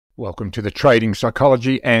Welcome to the Trading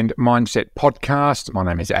Psychology and Mindset Podcast. My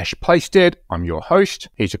name is Ash Playstead. I'm your host.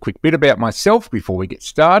 Here's a quick bit about myself before we get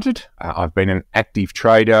started. I've been an active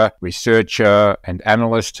trader, researcher, and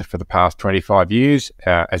analyst for the past 25 years,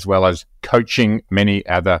 as well as coaching many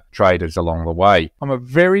other traders along the way. I'm a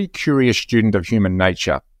very curious student of human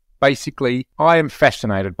nature. Basically, I am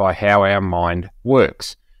fascinated by how our mind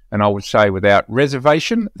works. And I would say without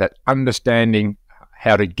reservation that understanding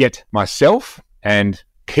how to get myself and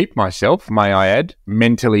keep myself, may I add,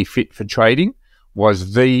 mentally fit for trading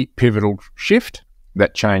was the pivotal shift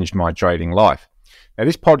that changed my trading life. Now,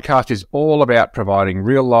 this podcast is all about providing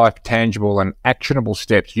real-life, tangible and actionable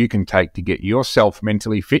steps you can take to get yourself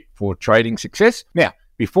mentally fit for trading success. Now,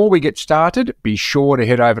 before we get started, be sure to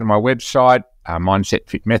head over to my website,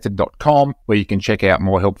 mindsetfitmethod.com, where you can check out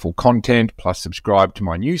more helpful content, plus subscribe to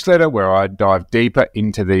my newsletter where I dive deeper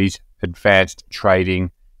into these advanced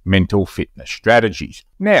trading mental fitness strategies.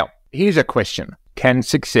 Now, here's a question. Can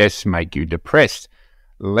success make you depressed?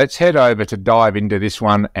 Let's head over to dive into this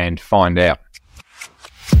one and find out.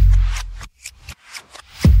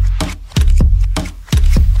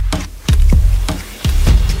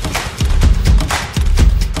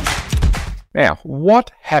 Now,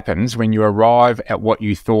 what happens when you arrive at what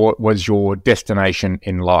you thought was your destination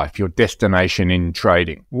in life, your destination in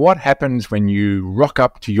trading? What happens when you rock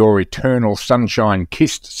up to your eternal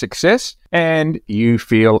sunshine-kissed success and you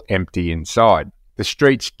feel empty inside? The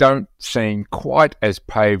streets don't seem quite as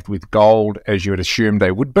paved with gold as you had assumed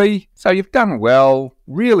they would be, so you've done well,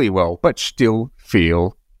 really well, but still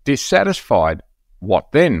feel dissatisfied.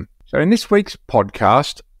 What then? So in this week's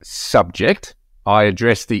podcast subject, I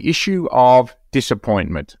address the issue of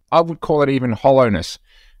disappointment. I would call it even hollowness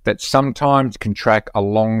that sometimes can track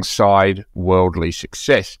alongside worldly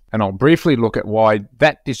success. And I'll briefly look at why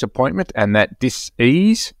that disappointment and that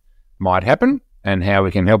dis-ease might happen and how we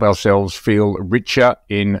can help ourselves feel richer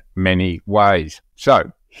in many ways.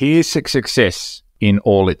 So here's success in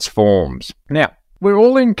all its forms. Now, we're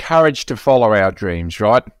all encouraged to follow our dreams,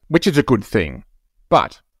 right? Which is a good thing.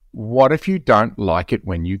 But what if you don't like it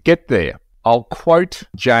when you get there? I'll quote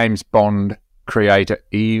James Bond creator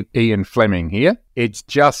Ian Fleming here. It's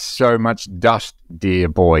just so much dust, dear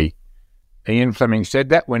boy. Ian Fleming said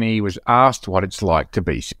that when he was asked what it's like to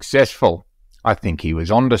be successful. I think he was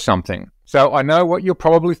onto something. So I know what you're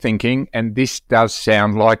probably thinking, and this does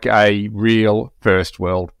sound like a real first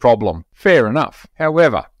world problem. Fair enough.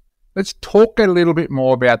 However, let's talk a little bit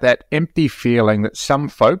more about that empty feeling that some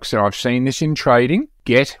folks, and I've seen this in trading,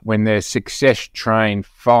 get when their success train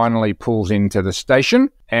finally pulls into the station.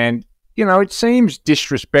 And, it seems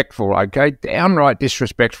disrespectful, okay? Downright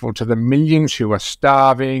disrespectful to the millions who are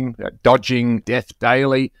starving, dodging death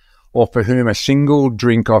daily, or for whom a single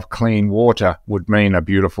drink of clean water would mean a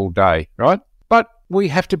beautiful day, right? But we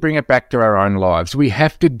have to bring it back to our own lives. We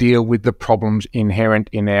have to deal with the problems inherent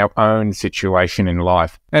in our own situation in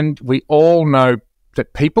life. And we all know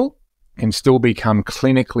that people can still become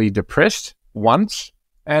clinically depressed once,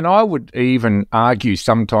 and I would even argue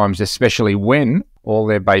sometimes, especially when all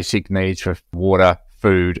their basic needs for water,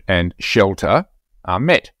 food, and shelter are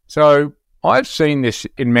met. So I've seen this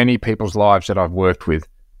in many people's lives that I've worked with.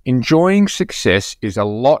 Enjoying success is a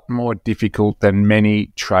lot more difficult than many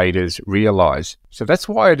traders realize. So that's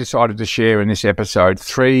why I decided to share in this episode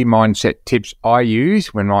 3 mindset tips I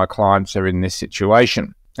use when my clients are in this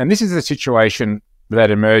situation. And this is a situation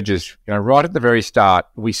that emerges, right at the very start.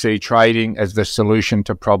 We see trading as the solution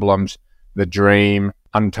to problems, the dream,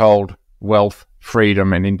 untold wealth,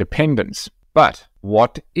 freedom, and independence. But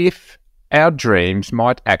what if our dreams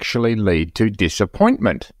might actually lead to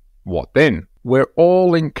disappointment? What then? We're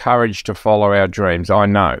all encouraged to follow our dreams, I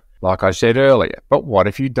know, like I said earlier, but what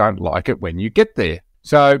if you don't like it when you get there?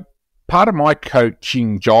 So part of my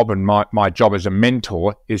coaching job and my job as a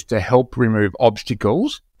mentor is to help remove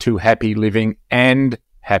obstacles to happy living and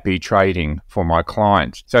happy trading for my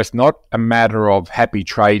clients. So it's not a matter of happy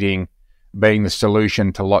trading being the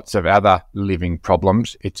solution to lots of other living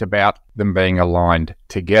problems. It's about them being aligned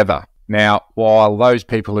together. Now, while those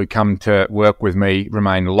people who come to work with me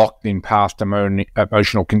remain locked in past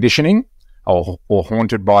emotional conditioning or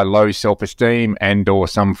haunted by low self-esteem and or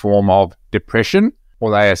some form of depression,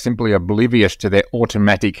 or they are simply oblivious to their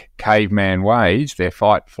automatic caveman ways, their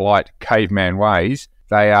fight-flight caveman ways,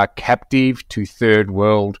 they are captive to third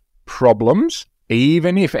world problems,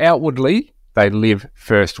 even if outwardly they live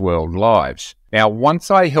first world lives. Now,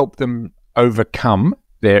 once I help them overcome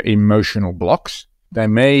their emotional blocks, They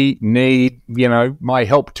may need, my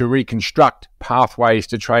help to reconstruct pathways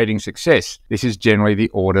to trading success. This is generally the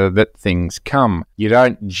order that things come. You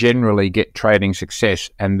don't generally get trading success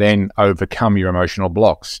and then overcome your emotional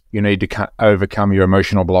blocks. You need to overcome your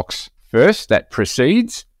emotional blocks first. That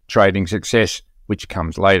precedes trading success, which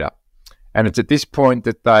comes later. And it's at this point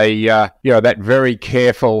that they, that very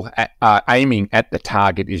careful aiming at the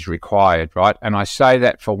target is required, right? And I say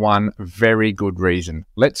that for one very good reason.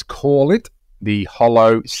 Let's call it the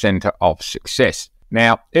hollow center of success.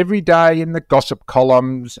 Now, every day in the gossip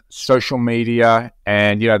columns, social media,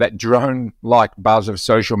 and, that drone-like buzz of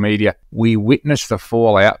social media, we witness the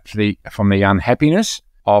fallout from the unhappiness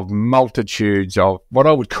of multitudes of what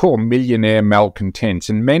I would call millionaire malcontents.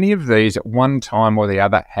 And many of these at one time or the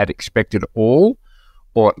other had expected all,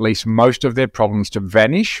 or at least most of their problems to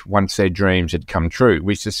vanish once their dreams had come true.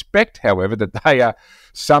 We suspect, however, that they are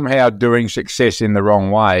somehow doing success in the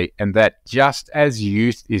wrong way, and that just as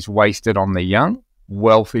youth is wasted on the young,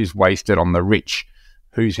 wealth is wasted on the rich.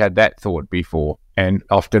 Who's had that thought before? And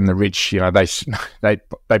often the rich, they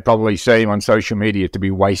probably seem on social media to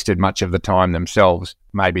be wasted much of the time themselves.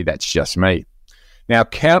 Maybe that's just me. Now,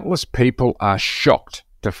 countless people are shocked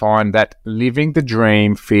to find that living the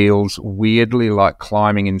dream feels weirdly like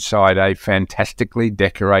climbing inside a fantastically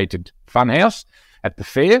decorated funhouse at the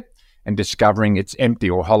fair and discovering it's empty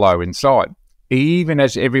or hollow inside, even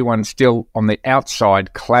as everyone still on the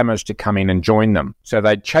outside clamours to come in and join them. So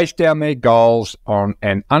they chase down their goals on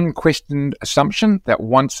an unquestioned assumption that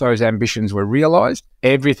once those ambitions were realised,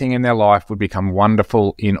 everything in their life would become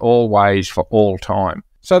wonderful in all ways for all time.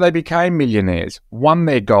 So they became millionaires, won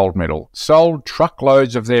their gold medal, sold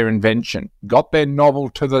truckloads of their invention, got their novel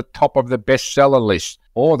to the top of the bestseller list,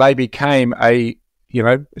 or they became a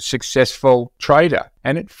successful trader,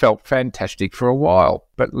 and it felt fantastic for a while.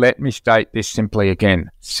 But let me state this simply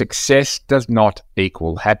again. Success does not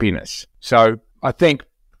equal happiness. So I think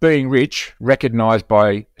being rich, recognized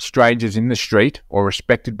by strangers in the street or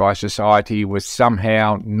respected by society, was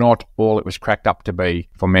somehow not all it was cracked up to be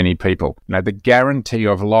for many people. Now, the guarantee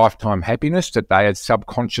of lifetime happiness that they had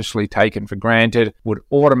subconsciously taken for granted would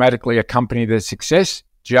automatically accompany their success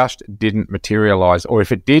just didn't materialize, or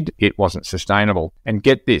if it did, it wasn't sustainable. And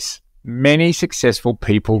get this, many successful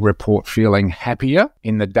people report feeling happier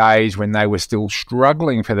in the days when they were still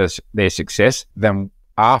struggling for their success than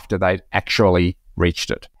after they'd actually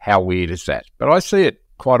reached it. How weird is that? But I see it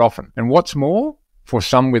quite often. And what's more, for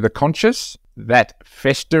some with a conscience, that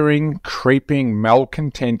festering, creeping,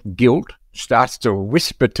 malcontent guilt starts to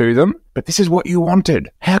whisper to them, but this is what you wanted.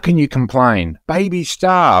 How can you complain? Babies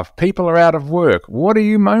starve. People are out of work. What are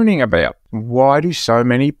you moaning about? Why do so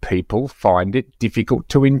many people find it difficult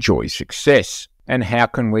to enjoy success? And how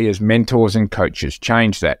can we as mentors and coaches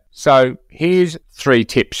change that? So here's 3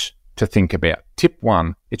 tips to think about. Tip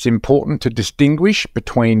 1, it's important to distinguish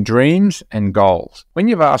between dreams and goals. When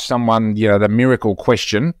you've asked someone, the miracle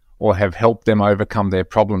question, or have helped them overcome their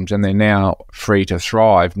problems and they're now free to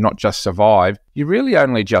thrive, not just survive, you're really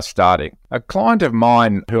only just starting. A client of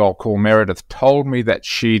mine, who I'll call Meredith, told me that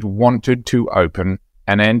she'd wanted to open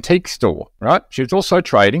an antique store, right? She was also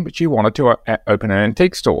trading, but she wanted to open an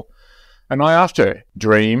antique store. And I asked her,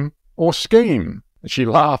 dream or scheme? She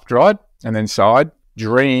laughed, right? And then sighed,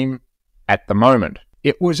 dream at the moment.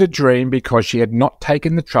 It was a dream because she had not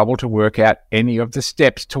taken the trouble to work out any of the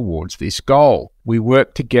steps towards this goal. We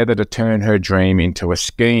worked together to turn her dream into a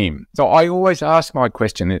scheme. So I always ask my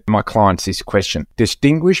clients this question.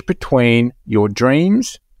 Distinguish between your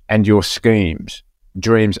dreams and your schemes.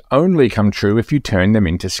 Dreams only come true if you turn them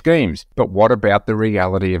into schemes. But what about the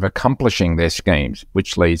reality of accomplishing their schemes?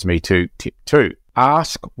 Which leads me to tip 2.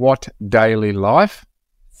 Ask what daily life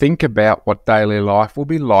Think about what daily life will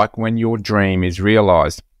be like when your dream is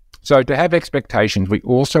realized. So to have expectations, we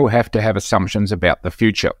also have to have assumptions about the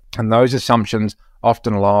future. And those assumptions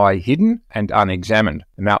often lie hidden and unexamined.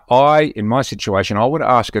 Now, in my situation, I would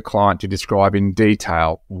ask a client to describe in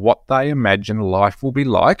detail what they imagine life will be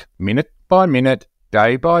like, minute by minute,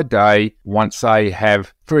 day by day, once they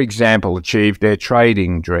have, for example, achieved their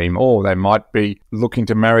trading dream, or they might be looking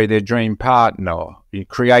to marry their dream partner,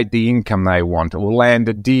 create the income they want, or land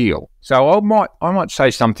a deal. So I might say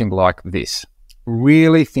something like this.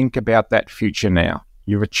 Really think about that future now.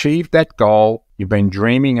 You've achieved that goal you've been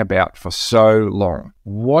dreaming about for so long.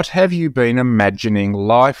 What have you been imagining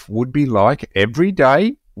life would be like every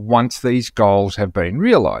day once these goals have been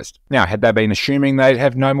realized? Now, had they been assuming they'd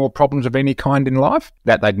have no more problems of any kind in life,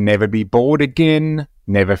 that they'd never be bored again,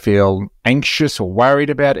 never feel anxious or worried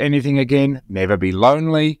about anything again, never be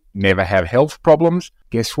lonely, never have health problems,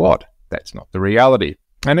 guess what? That's not the reality.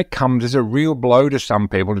 And it comes as a real blow to some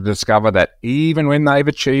people to discover that even when they've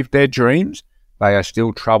achieved their dreams, they are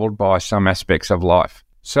still troubled by some aspects of life.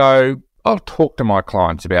 So I'll talk to my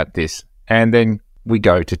clients about this, and then we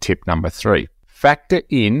go to tip number 3. Factor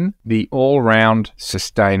in the all-round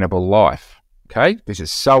sustainable life. Okay, this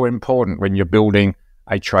is so important when you're building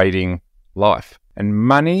a trading life. And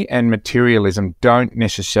money and materialism don't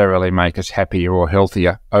necessarily make us happier or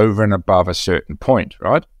healthier over and above a certain point,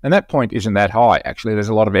 right? And that point isn't that high. Actually, there's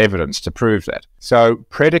a lot of evidence to prove that. So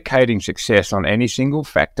predicating success on any single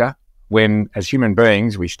factor, when as human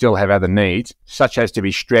beings we still have other needs, such as to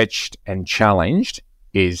be stretched and challenged,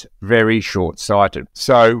 is very short-sighted.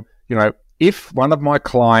 So, if one of my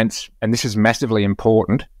clients, and this is massively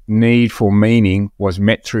important, need for meaning was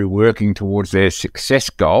met through working towards their success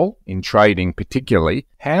goal, in trading particularly,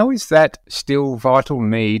 how is that still vital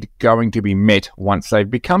need going to be met once they've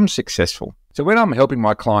become successful? So when I'm helping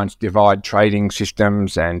my clients divide trading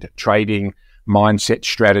systems and trading mindset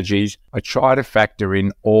strategies, I try to factor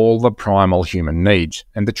in all the primal human needs.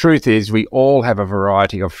 And the truth is, we all have a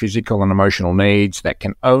variety of physical and emotional needs that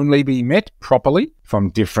can only be met properly from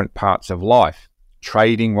different parts of life.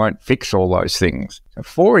 Trading won't fix all those things. So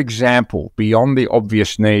for example, beyond the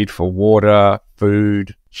obvious need for water,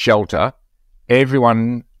 food, shelter,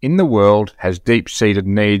 everyone in the world has deep-seated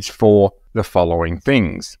needs for the following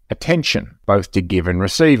things: attention, both to give and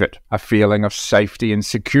receive it, a feeling of safety and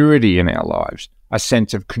security in our lives, a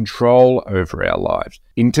sense of control over our lives,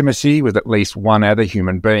 intimacy with at least one other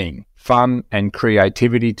human being, fun and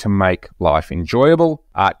creativity to make life enjoyable,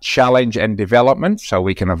 challenge and development so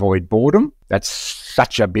we can avoid boredom. That's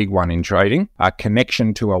such a big one in trading. A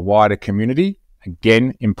connection to a wider community,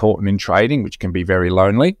 again, important in trading, which can be very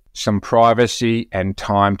lonely. Some privacy and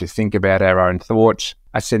time to think about our own thoughts.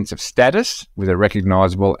 A sense of status with a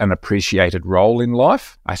recognizable and appreciated role in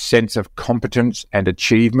life. A sense of competence and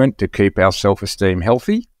achievement to keep our self-esteem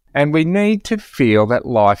healthy. And we need to feel that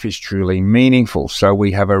life is truly meaningful, so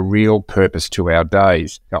we have a real purpose to our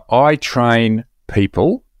days. Now, I train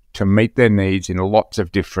people to meet their needs in lots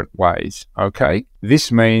of different ways, okay?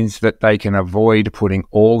 This means that they can avoid putting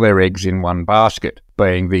all their eggs in one basket,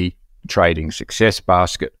 being the trading success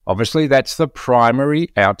basket. Obviously, that's the primary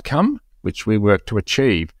outcome, which we work to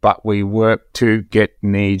achieve, but we work to get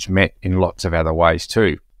needs met in lots of other ways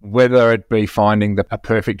too. Whether it be finding a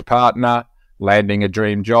perfect partner, landing a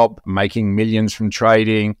dream job, making millions from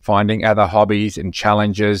trading, finding other hobbies and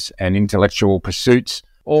challenges and intellectual pursuits,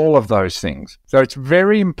 all of those things. So it's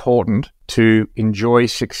very important to enjoy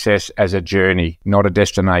success as a journey, not a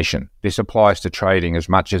destination. This applies to trading as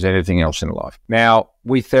much as anything else in life. Now,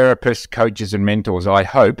 we therapists, coaches, and mentors, I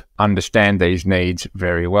hope, understand these needs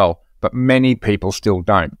very well, but many people still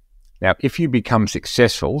don't. Now, if you become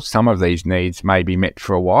successful, some of these needs may be met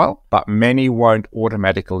for a while, but many won't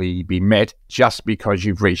automatically be met just because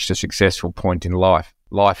you've reached a successful point in life.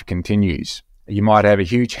 Life continues. You might have a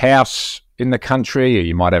huge house in the country, or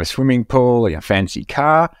you might have a swimming pool, or a fancy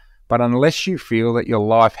car, but unless you feel that your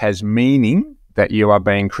life has meaning, that you are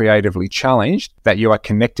being creatively challenged, that you are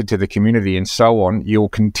connected to the community and so on, you'll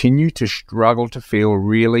continue to struggle to feel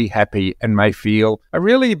really happy and may feel a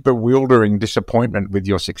really bewildering disappointment with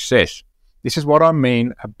your success. This is what I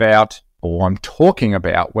mean about, or I'm talking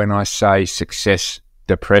about, when I say success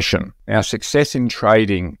depression. Now, success in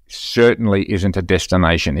trading certainly isn't a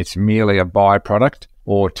destination. It's merely a byproduct,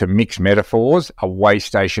 or to mix metaphors, a way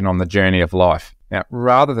station on the journey of life. Now,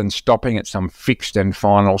 rather than stopping at some fixed and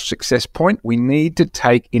final success point, we need to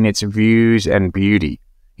take in its views and beauty,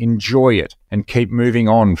 enjoy it, and keep moving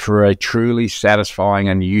on for a truly satisfying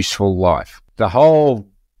and useful life. The whole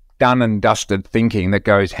done and dusted thinking that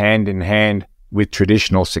goes hand in hand with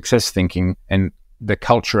traditional success thinking and the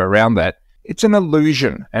culture around that, it's an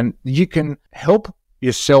illusion, and you can help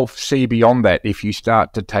yourself see beyond that if you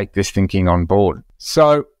start to take this thinking on board.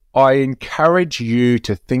 So I encourage you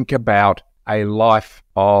to think about a life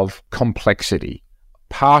of complexity,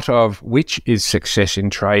 part of which is success in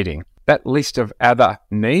trading. That list of other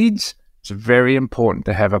needs, it's very important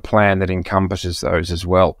to have a plan that encompasses those as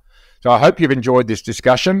well. So I hope you've enjoyed this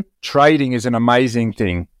discussion. Trading is an amazing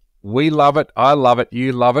thing. We love it, I love it,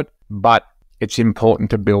 you love it, but it's important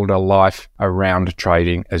to build a life around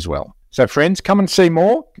trading as well. So friends, come and see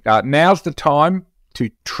more. Now's the time to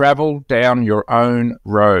travel down your own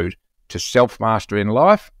road to self-mastery in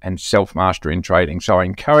life and self-mastery in trading. So I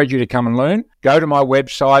encourage you to come and learn. Go to my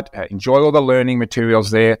website, enjoy all the learning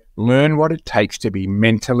materials there, learn what it takes to be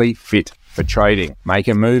mentally fit for trading. Make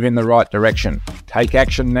a move in the right direction. Take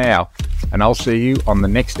action now. And I'll see you on the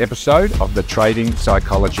next episode of the Trading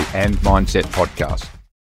Psychology and Mindset Podcast.